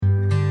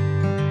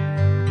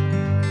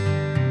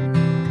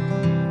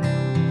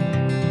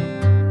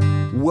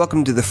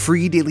welcome to the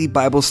Free Daily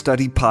Bible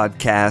Study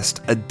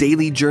Podcast, a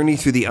daily journey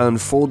through the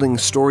unfolding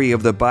story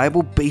of the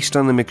Bible based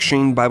on the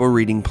McShane Bible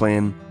Reading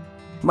Plan.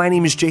 My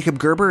name is Jacob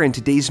Gerber, and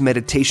today's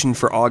meditation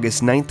for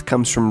August 9th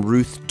comes from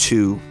Ruth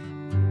 2.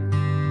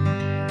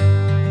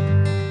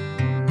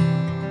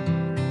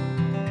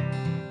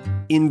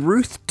 In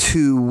Ruth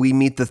 2, we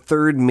meet the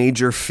third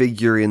major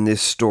figure in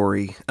this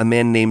story, a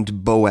man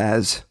named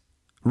Boaz.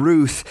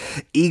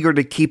 Ruth, eager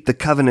to keep the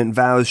covenant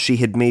vows she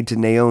had made to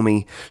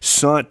Naomi,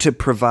 sought to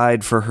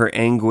provide for her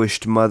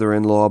anguished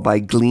mother-in-law by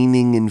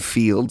gleaning in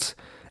fields.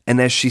 And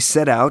as she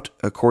set out,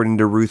 according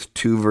to Ruth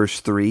 2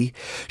 verse 3,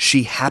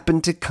 she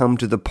happened to come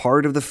to the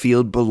part of the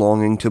field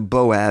belonging to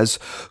Boaz,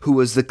 who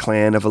was the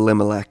clan of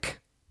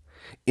Elimelech.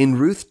 In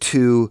Ruth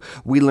 2,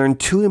 we learn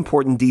two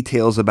important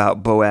details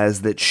about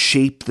Boaz that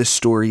shape the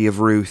story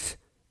of Ruth,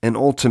 and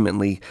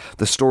ultimately,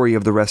 the story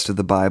of the rest of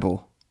the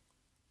Bible.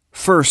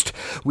 First,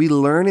 we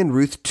learn in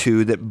Ruth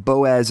 2 that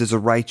Boaz is a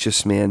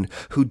righteous man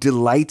who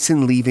delights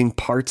in leaving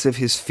parts of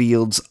his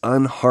fields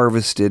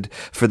unharvested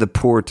for the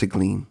poor to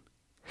glean.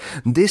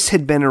 This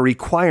had been a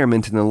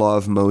requirement in the law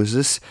of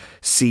Moses,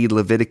 see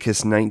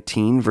Leviticus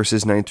 19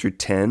 verses 9 through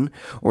 10,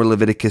 or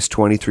Leviticus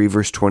 23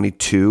 verse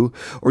 22,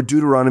 or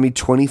Deuteronomy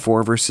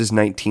 24 verses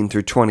 19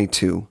 through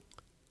 22.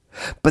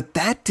 But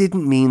that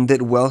didn't mean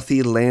that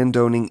wealthy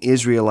landowning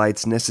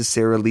Israelites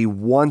necessarily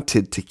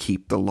wanted to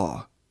keep the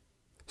law.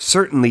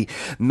 Certainly,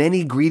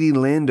 many greedy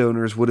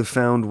landowners would have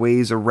found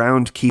ways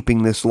around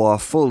keeping this law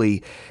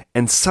fully,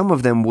 and some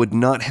of them would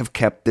not have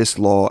kept this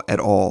law at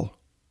all.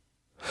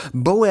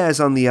 Boaz,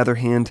 on the other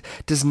hand,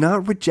 does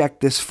not reject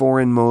this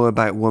foreign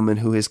Moabite woman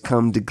who has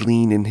come to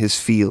glean in his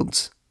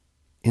fields.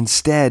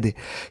 Instead,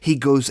 he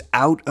goes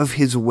out of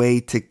his way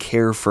to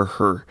care for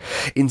her,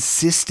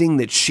 insisting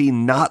that she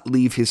not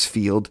leave his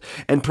field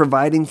and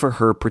providing for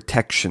her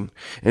protection,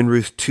 in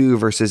Ruth 2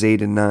 verses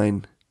 8 and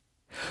 9.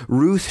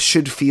 Ruth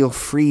should feel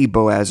free,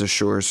 Boaz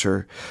assures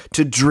her,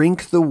 to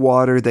drink the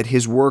water that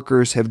his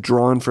workers have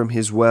drawn from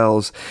his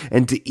wells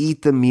and to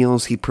eat the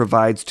meals he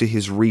provides to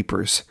his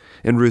reapers,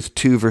 in Ruth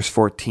 2 verse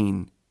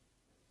 14.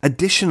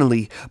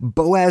 Additionally,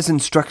 Boaz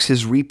instructs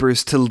his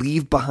reapers to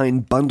leave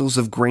behind bundles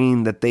of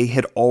grain that they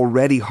had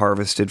already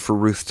harvested for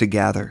Ruth to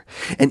gather,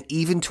 and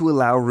even to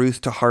allow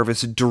Ruth to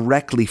harvest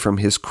directly from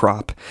his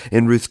crop,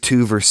 in Ruth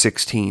 2 verse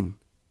 16.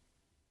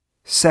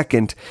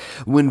 Second,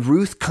 when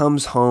Ruth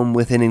comes home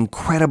with an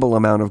incredible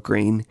amount of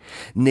grain,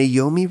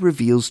 Naomi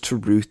reveals to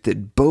Ruth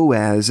that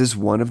Boaz is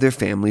one of their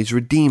family's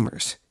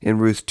redeemers, in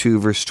Ruth 2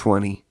 verse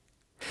 20.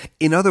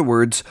 In other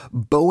words,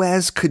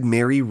 Boaz could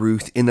marry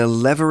Ruth in a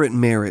levirate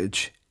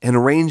marriage, an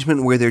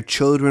arrangement where their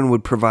children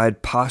would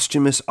provide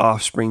posthumous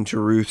offspring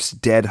to Ruth's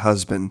dead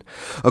husband,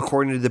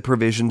 according to the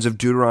provisions of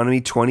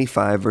Deuteronomy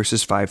 25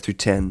 verses 5 through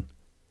 10.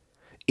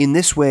 In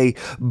this way,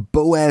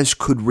 Boaz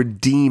could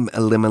redeem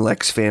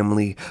Elimelech's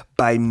family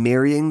by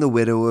marrying the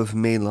widow of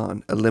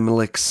Mahlon,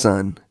 Elimelech's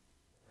son.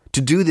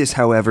 To do this,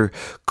 however,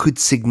 could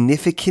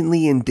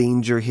significantly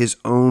endanger his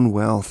own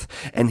wealth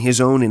and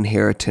his own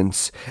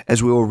inheritance,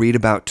 as we will read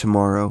about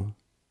tomorrow.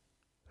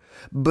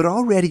 But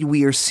already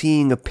we are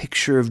seeing a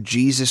picture of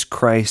Jesus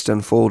Christ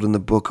unfold in the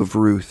book of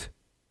Ruth.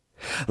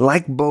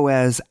 Like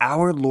Boaz,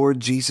 our Lord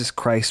Jesus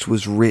Christ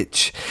was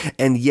rich,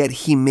 and yet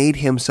he made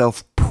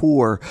himself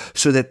poor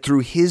so that through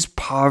his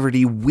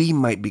poverty we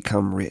might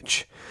become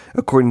rich,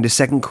 according to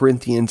 2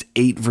 Corinthians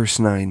 8 verse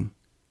 9.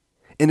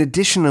 And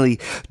additionally,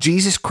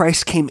 Jesus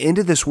Christ came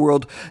into this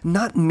world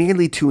not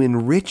merely to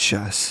enrich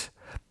us,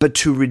 but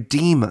to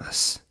redeem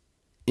us.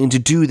 And to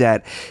do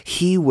that,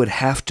 he would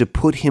have to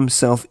put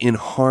himself in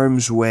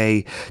harm's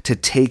way to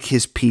take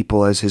his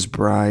people as his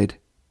bride.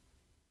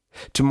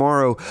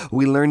 Tomorrow,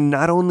 we learn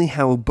not only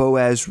how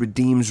Boaz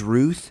redeems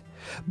Ruth,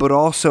 but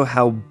also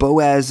how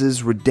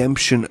Boaz's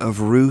redemption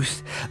of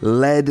Ruth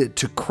led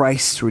to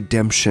Christ's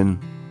redemption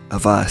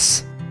of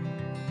us.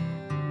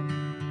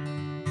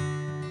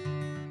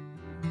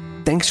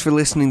 Thanks for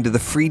listening to the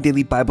Free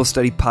Daily Bible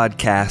Study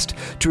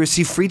Podcast. To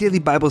receive Free Daily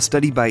Bible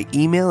Study by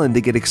email and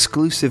to get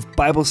exclusive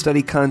Bible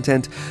study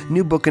content,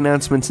 new book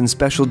announcements, and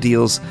special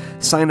deals,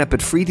 sign up at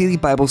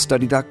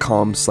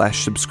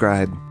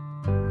freedailybiblestudy.com/subscribe.